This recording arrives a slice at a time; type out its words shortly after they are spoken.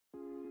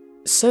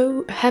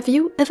So, have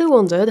you ever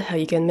wondered how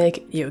you can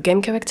make your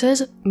game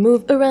characters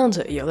move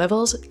around your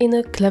levels in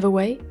a clever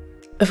way?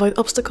 Avoid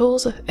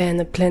obstacles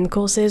and plan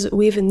courses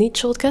with neat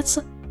shortcuts?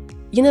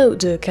 You know,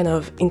 the kind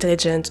of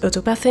intelligent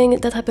autopathing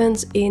that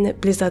happens in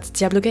Blizzard's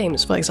Diablo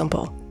games, for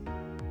example.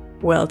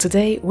 Well,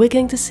 today we're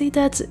going to see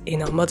that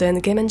in our modern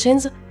game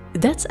engines,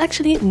 that's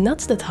actually not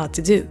that hard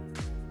to do.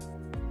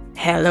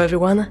 Hello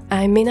everyone,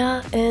 I'm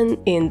Mina, and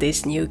in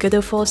this new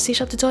Godot for C#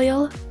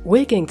 tutorial,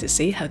 we're going to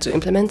see how to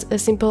implement a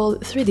simple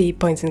 3D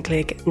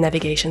point-and-click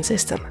navigation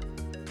system.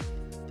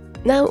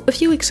 Now, a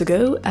few weeks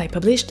ago, I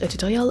published a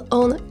tutorial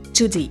on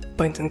 2D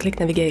point-and-click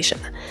navigation,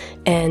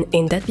 and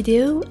in that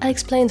video, I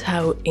explained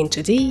how in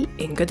 2D,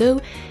 in Godot,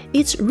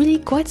 it's really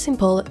quite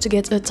simple to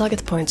get a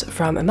target point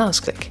from a mouse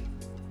click.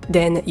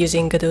 Then,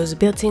 using Godot's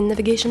built-in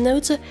navigation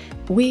nodes,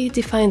 we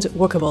defined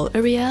walkable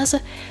areas,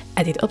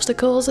 added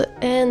obstacles,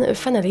 and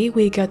finally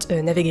we got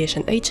a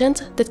navigation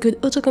agent that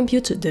could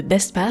auto-compute the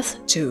best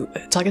path to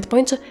a target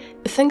point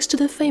thanks to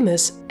the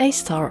famous A*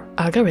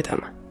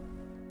 algorithm.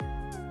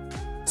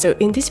 So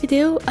in this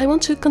video, I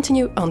want to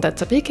continue on that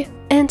topic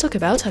and talk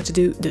about how to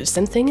do the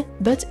same thing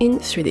but in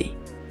 3D.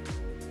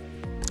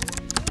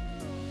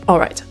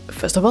 Alright,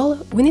 first of all,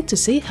 we need to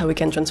see how we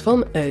can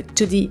transform a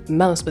 2D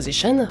mouse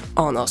position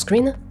on our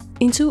screen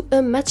into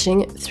a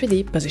matching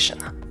 3D position.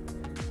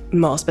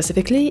 More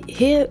specifically,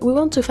 here we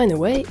want to find a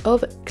way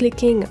of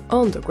clicking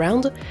on the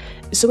ground,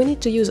 so we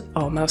need to use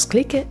our mouse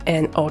click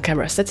and our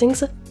camera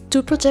settings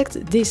to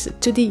project this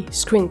 2D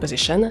screen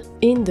position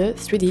in the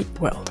 3D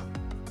world.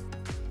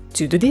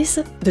 To do this,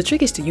 the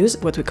trick is to use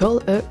what we call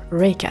a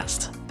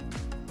raycast.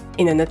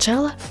 In a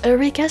nutshell, a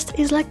raycast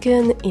is like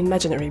an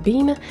imaginary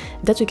beam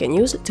that we can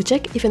use to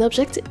check if an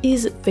object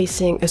is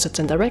facing a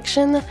certain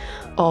direction,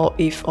 or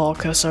if our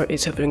cursor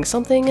is hovering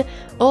something,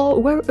 or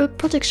where a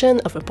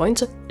projection of a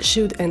point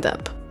should end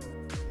up.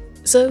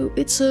 So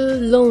it's a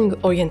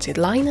long-oriented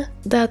line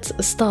that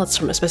starts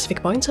from a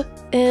specific point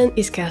and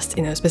is cast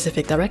in a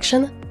specific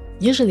direction,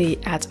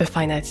 usually at a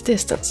finite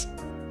distance.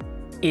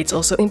 It's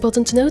also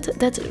important to note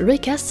that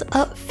raycasts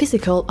are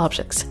physical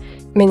objects,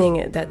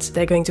 meaning that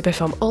they're going to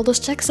perform all those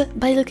checks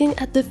by looking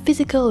at the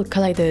physical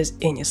colliders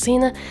in your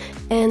scene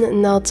and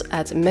not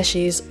at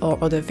meshes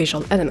or other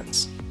visual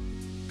elements.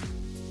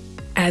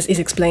 As is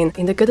explained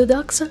in the Godot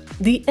docs,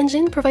 the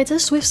engine provides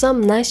us with some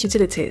nice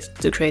utilities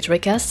to create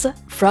raycasts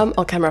from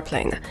our camera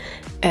plane,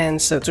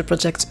 and so to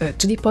project a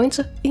 2D point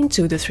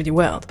into the 3D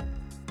world.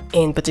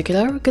 In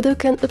particular, Godot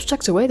can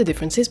abstract away the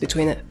differences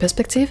between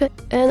perspective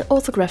and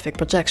orthographic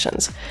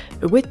projections,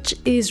 which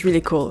is really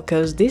cool,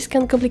 because this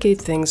can complicate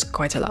things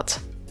quite a lot.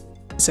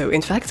 So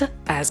in fact,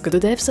 as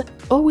Godot devs,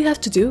 all we have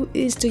to do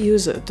is to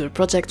use the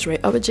project ray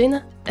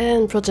origin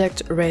and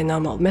project ray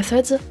normal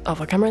methods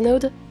of our camera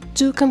node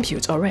to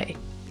compute our ray.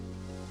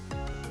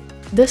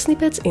 The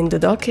snippet in the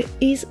doc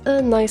is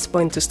a nice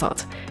point to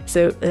start,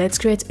 so let's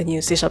create a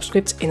new C#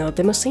 script in our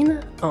demo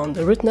scene, on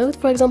the root node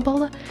for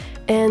example,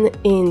 and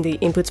in the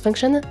inputs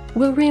function,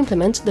 we'll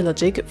re-implement the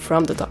logic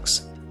from the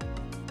docs.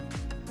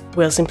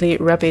 We'll simply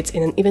wrap it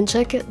in an event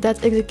check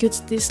that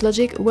executes this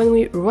logic when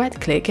we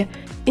right-click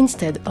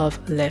instead of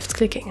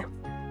left-clicking.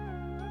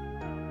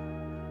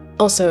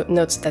 Also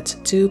note that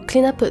to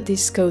clean up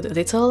this code a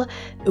little,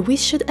 we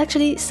should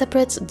actually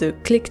separate the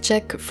click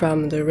check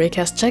from the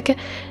raycast check,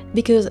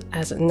 because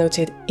as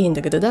noted in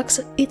the Godot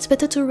docs, it's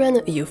better to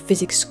run your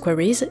physics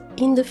queries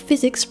in the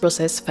physics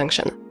process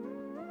function.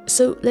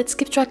 So let's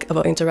keep track of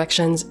our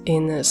interactions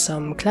in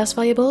some class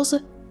variables,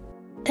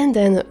 and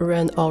then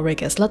run our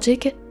raycast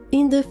logic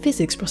in the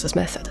physics process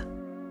method.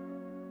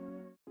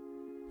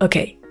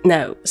 Okay,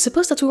 now,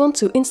 suppose that we want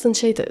to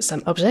instantiate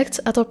some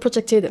object at our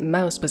projected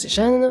mouse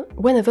position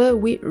whenever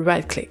we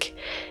right-click.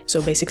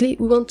 So basically,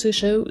 we want to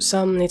show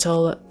some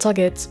little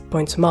target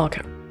point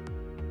marker.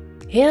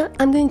 Here,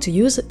 I'm going to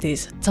use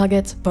this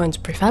target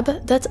point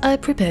prefab that I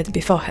prepared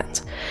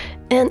beforehand,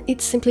 and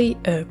it's simply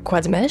a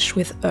quad mesh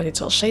with a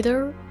little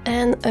shader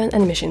and an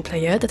animation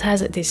player that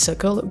has this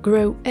circle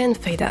grow and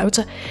fade out,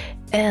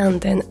 and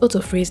then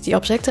auto-freeze the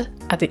object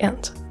at the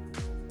end.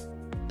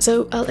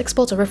 So I'll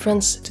export a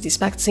reference to this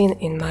fact scene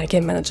in my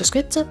game manager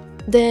script,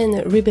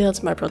 then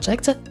rebuild my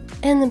project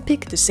and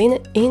pick the scene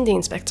in the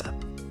inspector.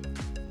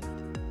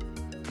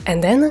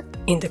 And then,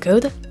 in the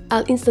code,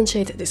 I'll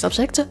instantiate this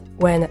object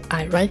when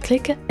I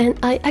right-click and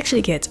I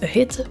actually get a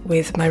hit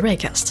with my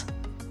raycast.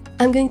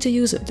 I'm going to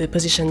use the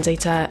position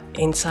data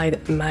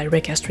inside my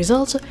raycast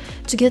result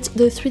to get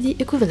the 3D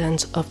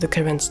equivalent of the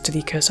current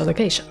 2D cursor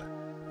location.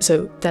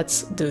 So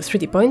that's the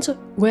 3D point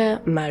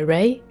where my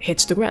ray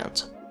hits the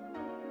ground.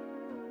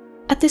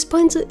 At this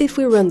point, if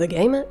we run the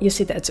game, you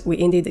see that we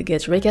indeed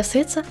get raycast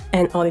hits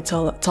and our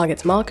little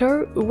target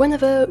marker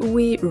whenever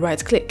we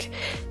right-click,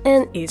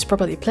 and it's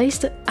properly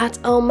placed at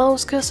our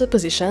mouse cursor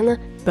position,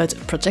 but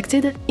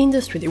projected in the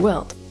 3D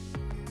world.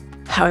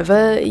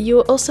 However,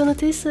 you'll also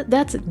notice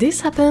that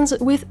this happens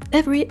with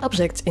every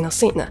object in our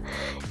scene,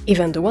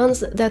 even the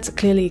ones that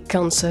clearly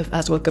can't serve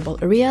as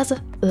walkable areas,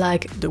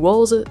 like the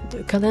walls,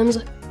 the columns,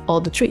 or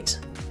the trees.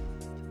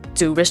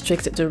 To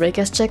restrict the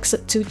raycast checks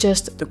to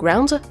just the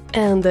ground,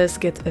 and thus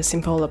get a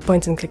simple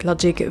point-and-click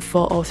logic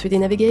for our 3D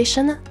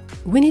navigation,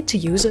 we need to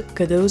use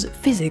Godot's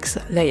physics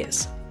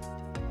layers.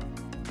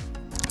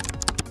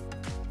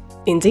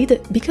 Indeed,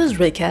 because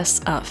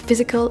raycasts are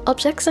physical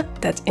objects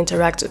that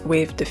interact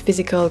with the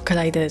physical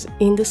colliders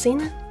in the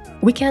scene,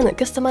 we can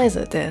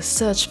customize their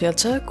search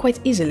filter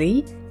quite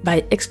easily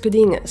by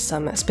excluding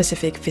some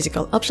specific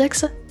physical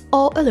objects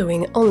or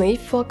allowing only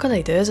for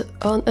colliders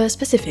on a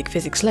specific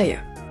physics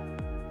layer.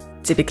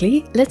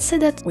 Typically, let's say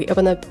that we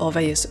open up our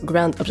various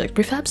ground object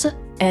prefabs,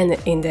 and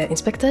in their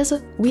inspectors,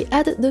 we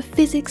add the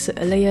physics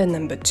layer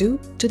number 2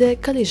 to the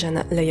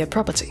collision layer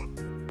property.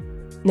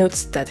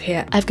 Note that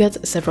here I've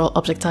got several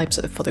object types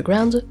for the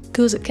ground,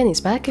 because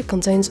Kenny's pack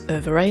contains a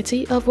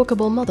variety of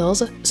workable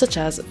models such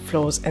as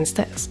floors and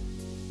stairs.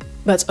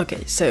 But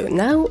okay, so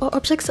now our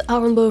objects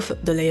are on both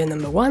the layer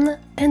number 1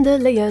 and the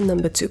layer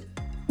number 2,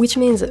 which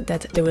means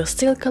that they will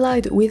still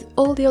collide with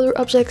all the other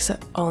objects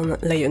on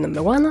layer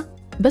number 1,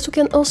 but we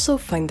can also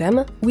find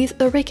them with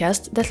a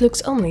raycast that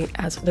looks only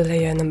at the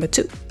layer number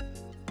 2.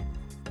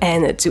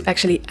 And to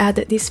actually add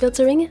this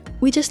filtering,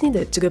 we just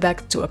need to go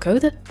back to our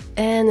code,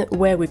 and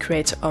where we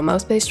create our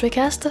mouse-based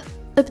raycast,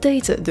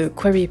 update the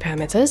query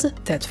parameters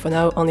that for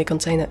now only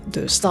contain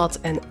the start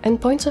and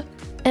end point,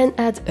 and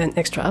add an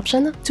extra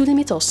option to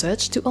limit our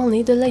search to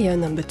only the layer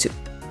number 2.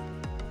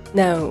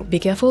 Now, be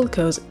careful,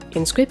 cause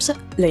in scripts,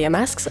 layer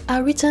masks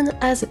are written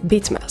as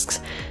bit masks,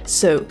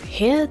 so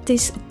here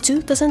this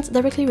 2 doesn't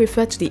directly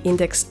refer to the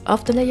index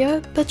of the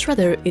layer, but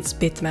rather its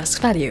bit mask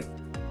value.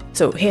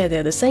 So here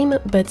they're the same,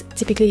 but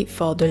typically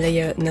for the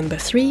layer number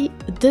 3,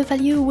 the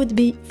value would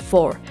be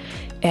 4.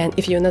 And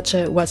if you're not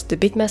sure what the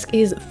bit mask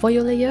is for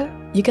your layer,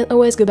 you can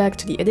always go back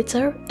to the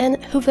editor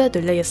and hover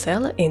the layer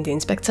cell in the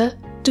inspector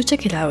to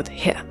check it out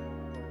here.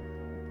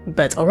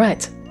 But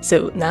alright,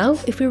 so now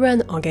if we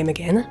run our game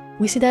again,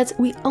 we see that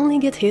we only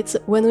get hits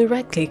when we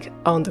right-click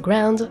on the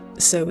ground,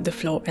 so the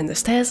floor and the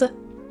stairs,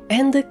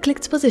 and the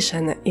clicked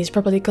position is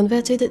properly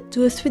converted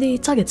to a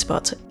 3D target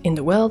spot in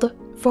the world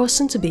for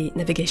soon-to-be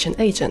navigation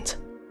agent.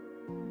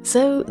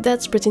 So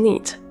that's pretty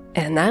neat,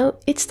 and now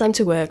it's time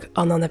to work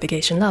on our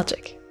navigation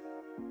logic.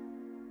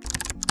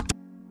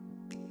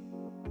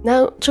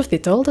 Now, truth be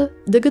told,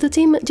 the Godot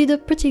team did a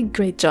pretty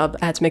great job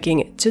at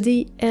making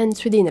 2D and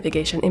 3D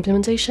navigation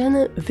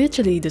implementation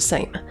virtually the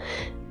same.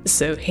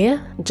 So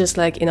here, just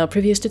like in our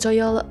previous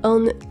tutorial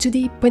on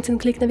 2D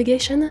point-and-click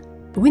navigation,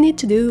 we need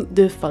to do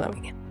the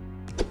following.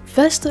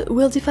 First,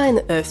 we'll define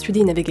a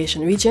 3D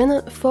navigation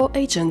region for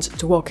agent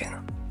to walk in.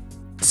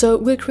 So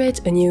we'll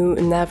create a new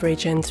nav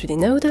region 3D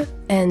node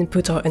and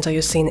put our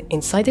entire scene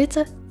inside it,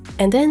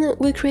 and then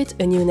we'll create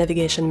a new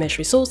navigation mesh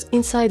resource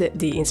inside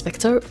the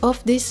inspector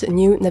of this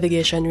new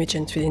navigation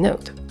region 3D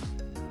node.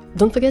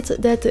 Don't forget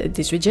that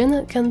this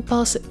region can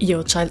pass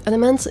your child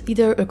elements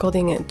either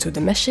according to the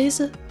meshes,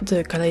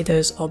 the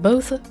colliders or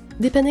both,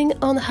 depending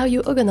on how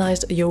you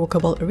organized your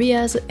workable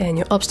areas and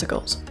your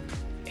obstacles.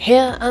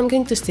 Here I'm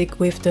going to stick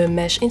with the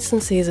mesh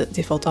instances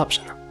default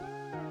option.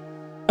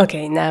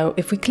 Okay, now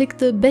if we click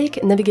the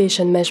Bake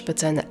Navigation Mesh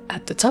button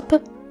at the top,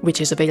 which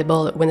is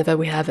available whenever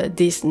we have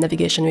this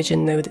navigation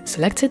region node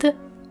selected,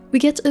 we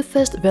get a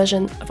first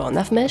version of our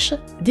nav mesh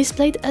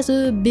displayed as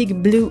a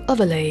big blue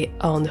overlay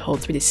on the whole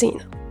 3D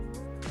scene.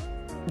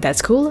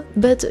 That's cool,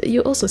 but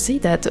you also see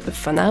that,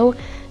 for now,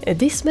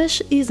 this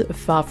mesh is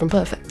far from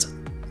perfect.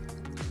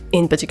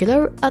 In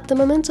particular, at the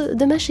moment,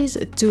 the mesh is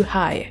too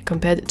high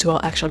compared to our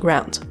actual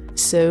ground,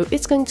 so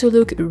it's going to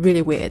look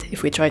really weird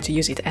if we try to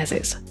use it as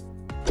is.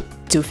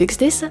 To fix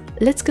this,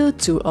 let's go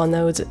to our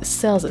node's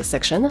cells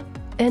section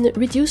and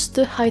reduce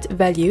the height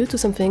value to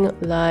something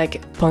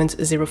like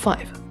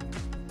 0.05.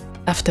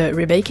 After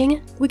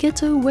rebaking, we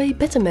get a way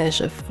better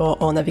mesh for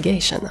our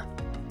navigation.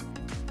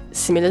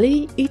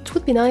 Similarly, it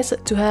would be nice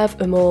to have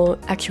a more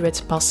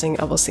accurate parsing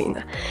of our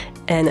scene,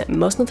 and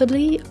most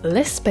notably,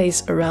 less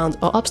space around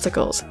our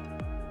obstacles.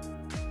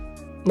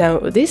 Now,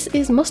 this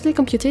is mostly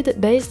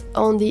computed based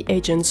on the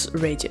agent's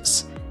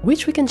radius,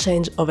 which we can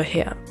change over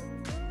here.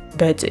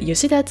 But you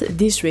see that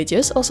this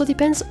radius also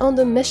depends on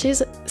the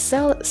mesh's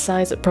cell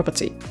size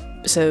property,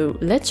 so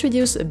let's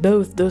reduce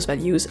both those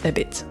values a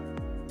bit.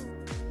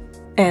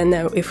 And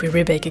now if we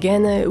rebake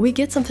again, we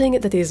get something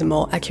that is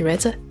more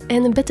accurate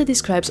and better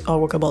describes our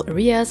workable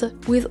areas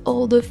with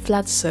all the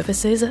flat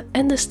surfaces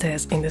and the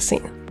stairs in the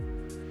scene.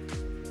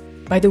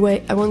 By the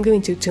way, I won't go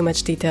into too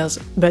much details,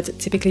 but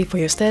typically for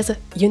your stairs,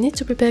 you need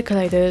to prepare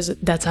colliders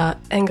that are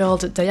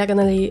angled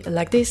diagonally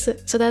like this,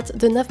 so that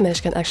the nav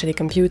mesh can actually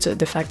compute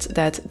the fact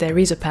that there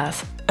is a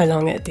path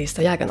along this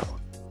diagonal.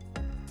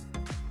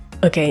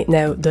 Okay,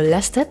 now the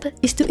last step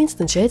is to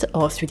instantiate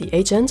our 3D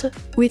agent,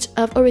 which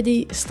I've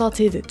already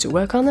started to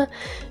work on,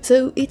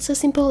 so it's a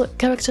simple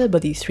character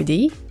body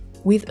 3D,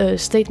 with a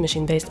state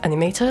machine-based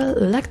animator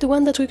like the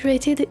one that we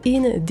created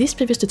in this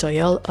previous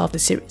tutorial of the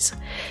series.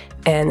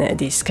 And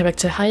this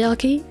character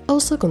hierarchy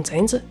also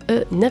contains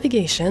a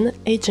navigation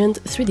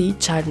agent 3D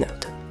child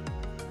node.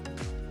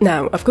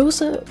 Now, of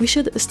course, we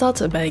should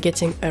start by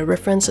getting a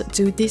reference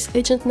to this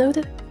agent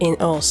node in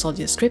our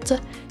Soldier script,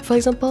 for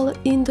example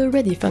in the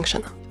ready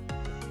function.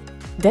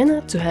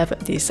 Then, to have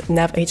this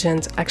nav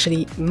agent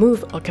actually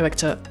move our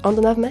character on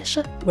the nav mesh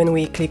when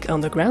we click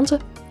on the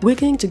ground, we're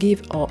going to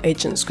give our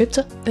agent script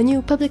a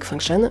new public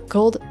function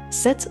called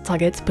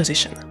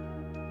setTargetPosition.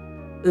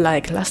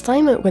 Like last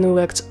time when we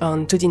worked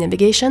on 2D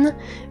navigation,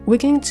 we're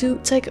going to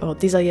take our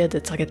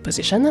desired target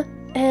position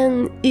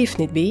and, if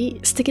need be,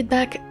 stick it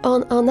back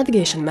on our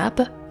navigation map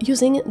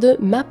using the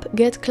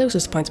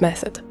mapGetClosestPoint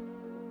method.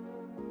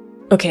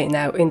 Okay,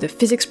 now in the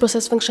physics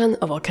process function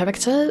of our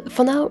character,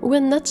 for now we're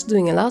not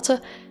doing a lot,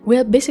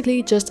 we're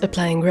basically just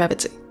applying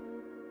gravity.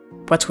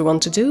 What we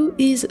want to do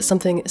is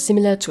something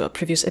similar to our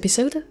previous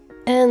episode,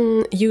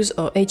 and use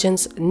our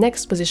agent's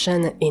next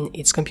position in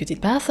its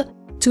computed path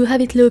to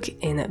have it look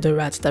in the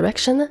right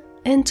direction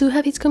and to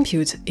have it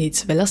compute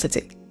its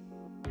velocity.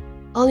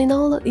 All in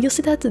all, you'll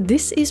see that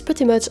this is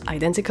pretty much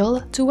identical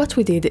to what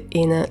we did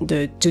in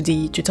the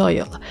 2D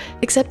tutorial,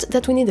 except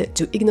that we need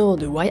to ignore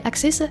the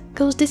y-axis,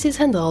 cause this is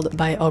handled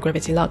by our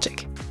gravity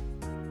logic.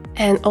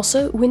 And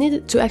also, we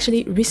need to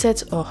actually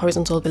reset our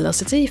horizontal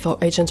velocity if our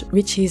agent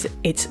reaches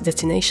its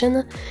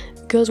destination,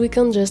 cause we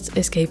can't just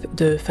escape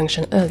the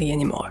function early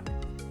anymore.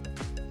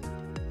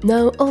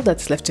 Now, all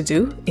that's left to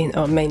do in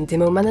our main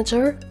demo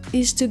manager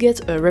is to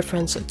get a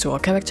reference to our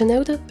character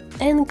node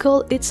and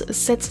call its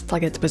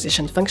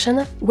setTargetPosition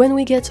function when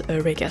we get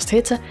a raycast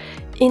hit,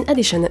 in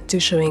addition to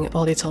showing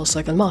our little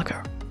circle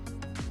marker.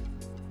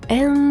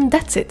 And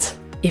that's it!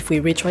 If we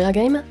retry our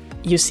game,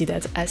 you see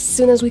that as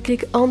soon as we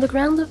click on the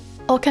ground,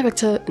 our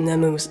character now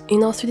moves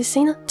in our 3D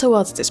scene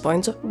towards this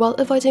point while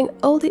avoiding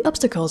all the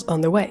obstacles on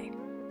the way.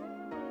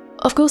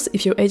 Of course,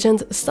 if your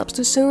agent stops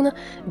too soon,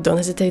 don't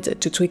hesitate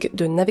to tweak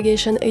the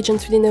navigation agent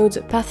 3D node's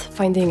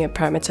pathfinding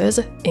parameters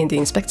in the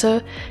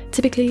inspector,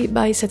 typically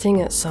by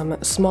setting some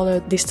smaller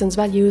distance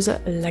values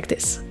like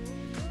this.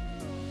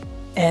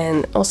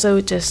 And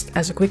also, just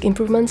as a quick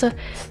improvement,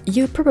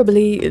 you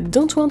probably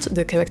don't want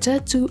the character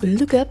to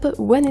look up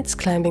when it's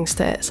climbing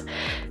stairs,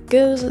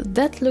 cause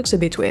that looks a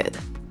bit weird.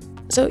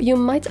 So you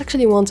might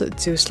actually want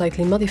to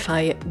slightly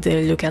modify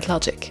the lookat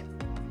logic.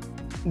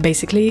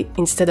 Basically,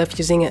 instead of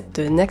using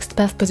the next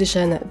path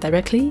position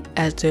directly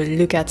as the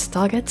lookat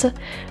target,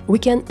 we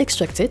can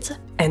extract it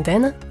and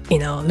then,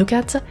 in our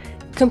lookat,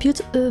 compute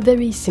a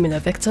very similar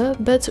vector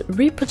but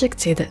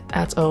reprojected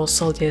at our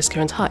soldier's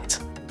current height.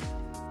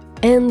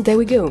 And there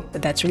we go,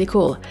 that's really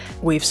cool.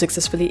 We've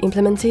successfully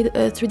implemented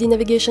a 3D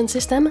navigation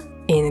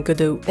system in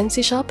Godot and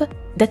C#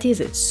 that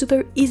is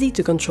super easy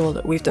to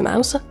control with the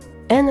mouse,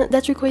 and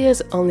that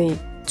requires only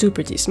 2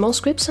 pretty small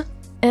scripts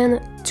and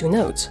 2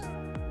 nodes.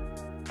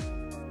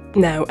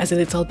 Now, as a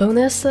little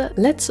bonus,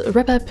 let's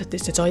wrap up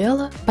this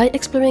tutorial by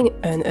exploring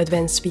an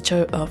advanced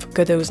feature of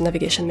Godot's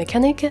navigation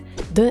mechanic,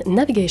 the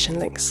navigation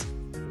links.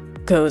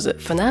 Cause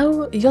for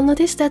now, you'll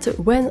notice that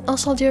when our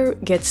soldier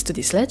gets to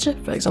this ledge,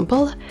 for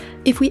example,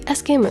 if we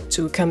ask him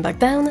to come back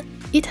down,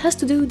 it has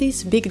to do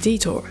this big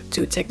detour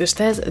to take the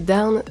stairs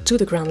down to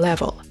the ground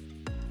level.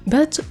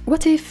 But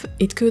what if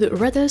it could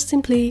rather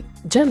simply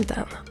jump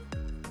down?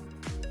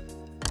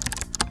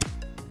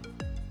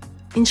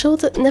 In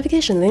short,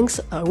 navigation links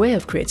are a way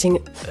of creating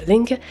a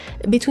link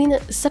between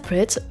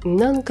separate,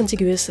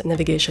 non-contiguous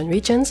navigation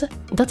regions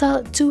that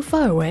are too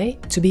far away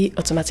to be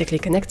automatically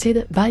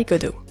connected by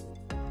Godot.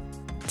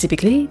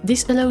 Typically,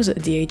 this allows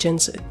the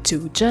agents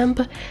to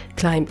jump,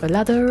 climb a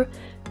ladder,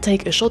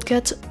 take a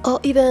shortcut, or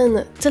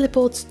even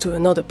teleport to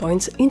another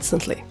point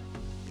instantly.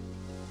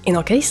 In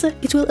our case,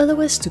 it will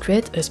allow us to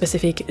create a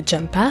specific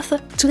jump path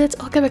to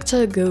let our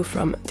character go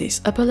from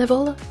this upper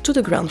level to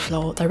the ground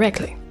floor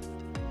directly.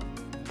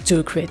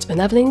 To create a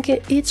nav link,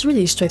 it's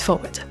really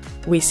straightforward.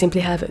 We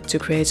simply have to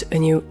create a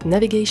new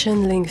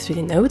navigation link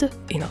 3D node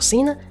in our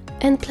scene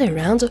and play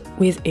around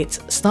with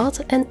its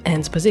start and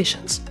end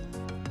positions.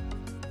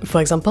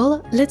 For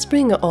example, let's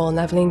bring our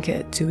nav link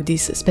to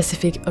this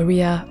specific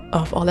area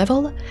of our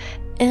level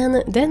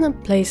and then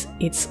place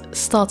its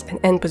start and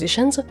end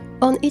positions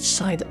on each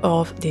side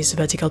of this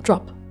vertical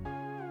drop.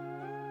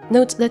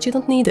 Note that you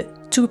don't need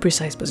 2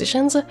 precise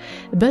positions,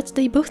 but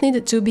they both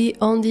need to be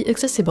on the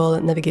accessible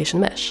navigation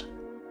mesh.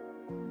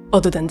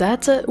 Other than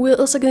that, we're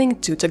also going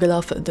to toggle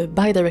off the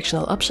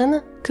bidirectional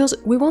option, cause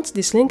we want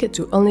this link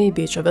to only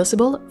be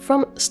traversable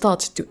from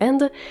start to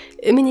end,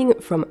 meaning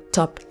from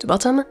top to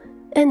bottom,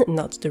 and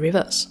not the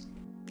reverse.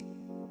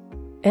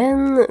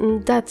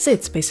 And that's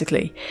it,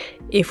 basically.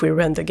 If we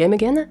run the game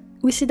again,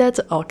 we see that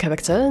our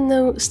character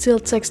now still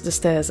takes the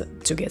stairs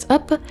to get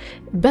up,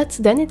 but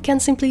then it can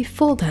simply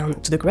fall down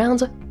to the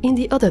ground in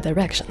the other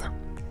direction.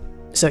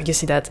 So you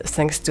see that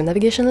thanks to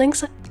navigation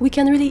links, we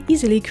can really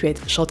easily create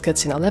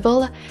shortcuts in our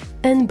level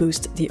and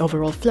boost the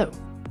overall flow.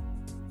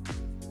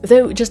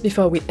 Though just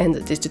before we end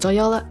this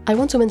tutorial, I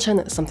want to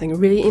mention something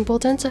really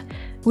important,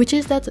 which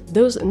is that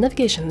those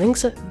navigation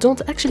links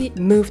don't actually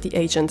move the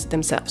agent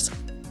themselves.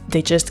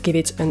 They just give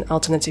it an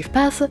alternative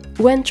path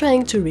when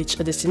trying to reach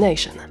a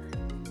destination.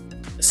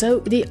 So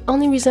the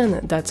only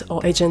reason that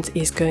our agent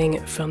is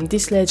going from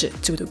this ledge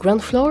to the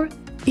ground floor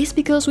is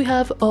because we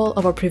have all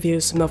of our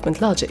previous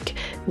movement logic,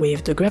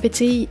 with the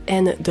gravity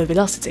and the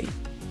velocity.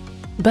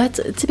 But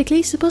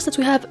typically suppose that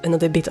we have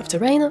another bit of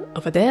terrain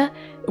over there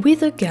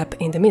with a gap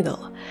in the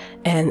middle,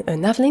 and a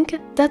nav link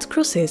that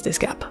crosses this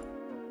gap.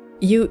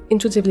 You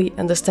intuitively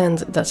understand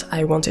that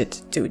I wanted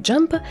to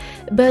jump,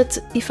 but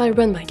if I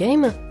run my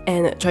game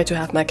and try to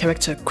have my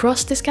character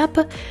cross this gap,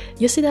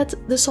 you see that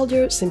the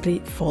soldier simply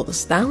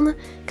falls down,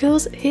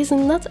 cause he's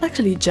not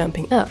actually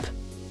jumping up.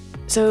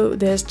 So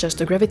there's just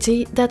the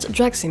gravity that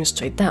drags him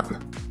straight down.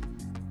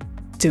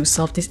 To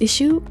solve this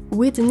issue,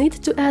 we'd need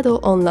to add our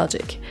own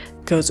logic,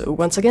 cause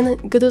once again,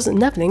 Godot's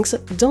nav links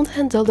don't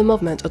handle the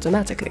movement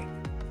automatically.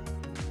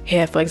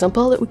 Here, for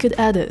example, we could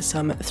add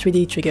some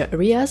 3D trigger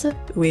areas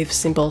with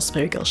simple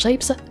spherical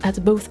shapes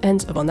at both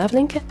ends of our nav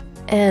link,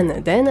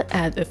 and then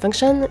add a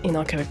function in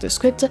our character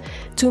script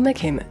to make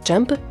him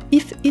jump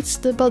if it's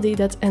the body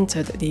that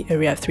entered the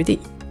area 3D.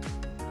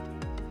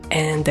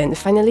 And then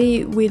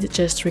finally, we'd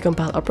just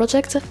recompile our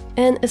project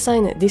and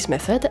assign this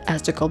method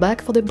as the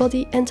callback for the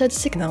body entered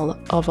signal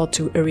of our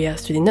two area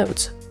 3D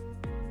nodes.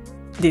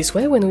 This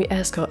way, when we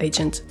ask our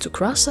agent to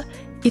cross,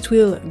 it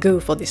will go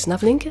for this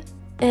nav link,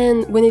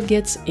 and when it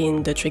gets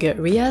in the trigger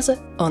areas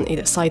on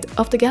either side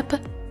of the gap,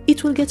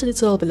 it will get a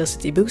little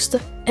velocity boost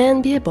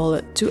and be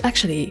able to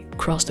actually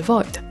cross the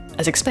void,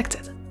 as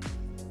expected.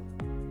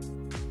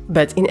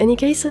 But in any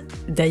case,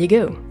 there you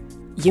go.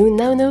 You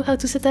now know how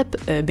to set up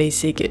a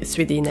basic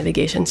 3D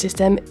navigation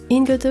system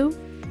in Godot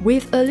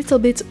with a little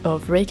bit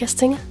of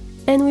raycasting,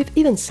 and we've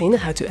even seen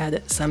how to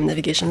add some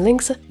navigation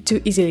links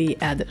to easily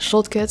add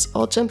shortcuts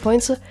or jump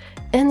points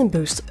and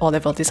boost our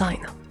level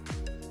design.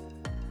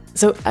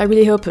 So I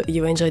really hope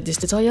you enjoyed this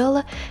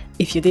tutorial.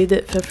 If you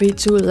did, feel free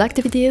to like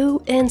the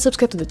video and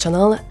subscribe to the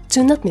channel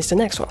to not miss the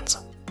next ones.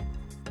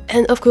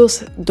 And of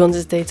course, don't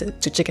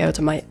hesitate to check out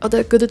my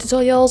other Godot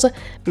tutorials,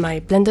 my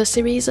Blender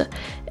series,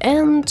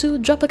 and to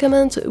drop a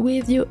comment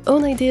with your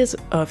own ideas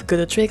of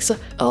Godot tricks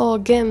or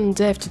game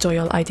dev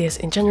tutorial ideas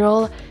in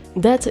general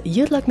that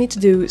you'd like me to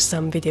do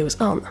some videos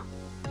on.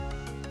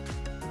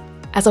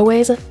 As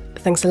always,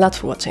 thanks a lot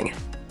for watching,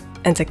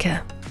 and take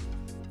care.